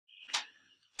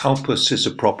Alpus is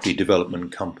a property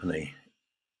development company.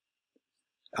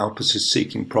 Alpus is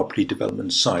seeking property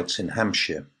development sites in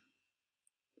Hampshire.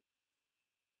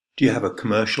 Do you have a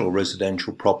commercial or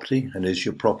residential property, and is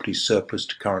your property surplus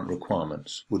to current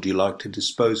requirements? Would you like to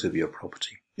dispose of your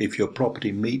property? If your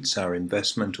property meets our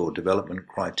investment or development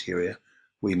criteria,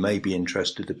 we may be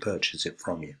interested to purchase it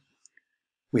from you.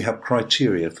 We have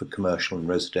criteria for commercial and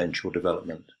residential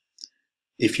development.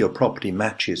 If your property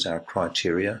matches our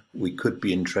criteria, we could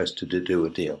be interested to do a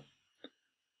deal.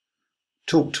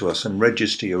 Talk to us and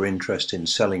register your interest in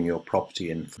selling your property,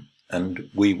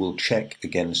 and we will check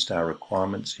against our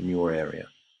requirements in your area.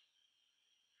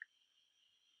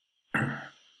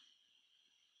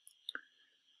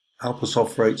 Alpus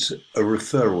operates a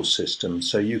referral system,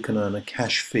 so you can earn a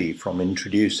cash fee from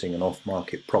introducing an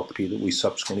off-market property that we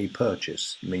subsequently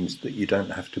purchase. It means that you don't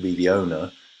have to be the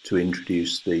owner to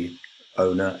introduce the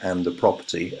owner and the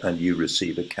property, and you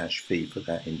receive a cash fee for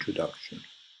that introduction.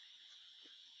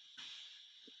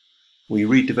 We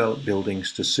redevelop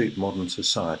buildings to suit modern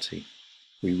society.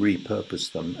 We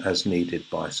repurpose them as needed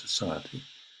by society.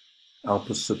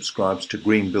 Alpus subscribes to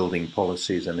green building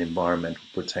policies and environmental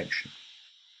protection.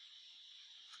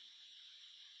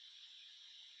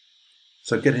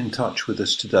 So get in touch with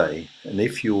us today, and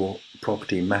if your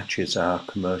property matches our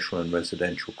commercial and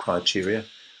residential criteria,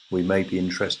 we may be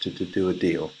interested to do a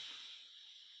deal.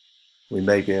 We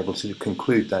may be able to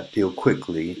conclude that deal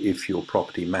quickly if your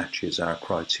property matches our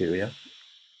criteria.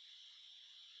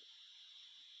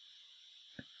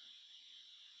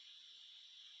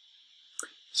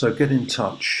 So get in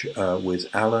touch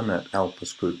with Alan at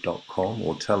alpusgroup.com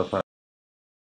or telephone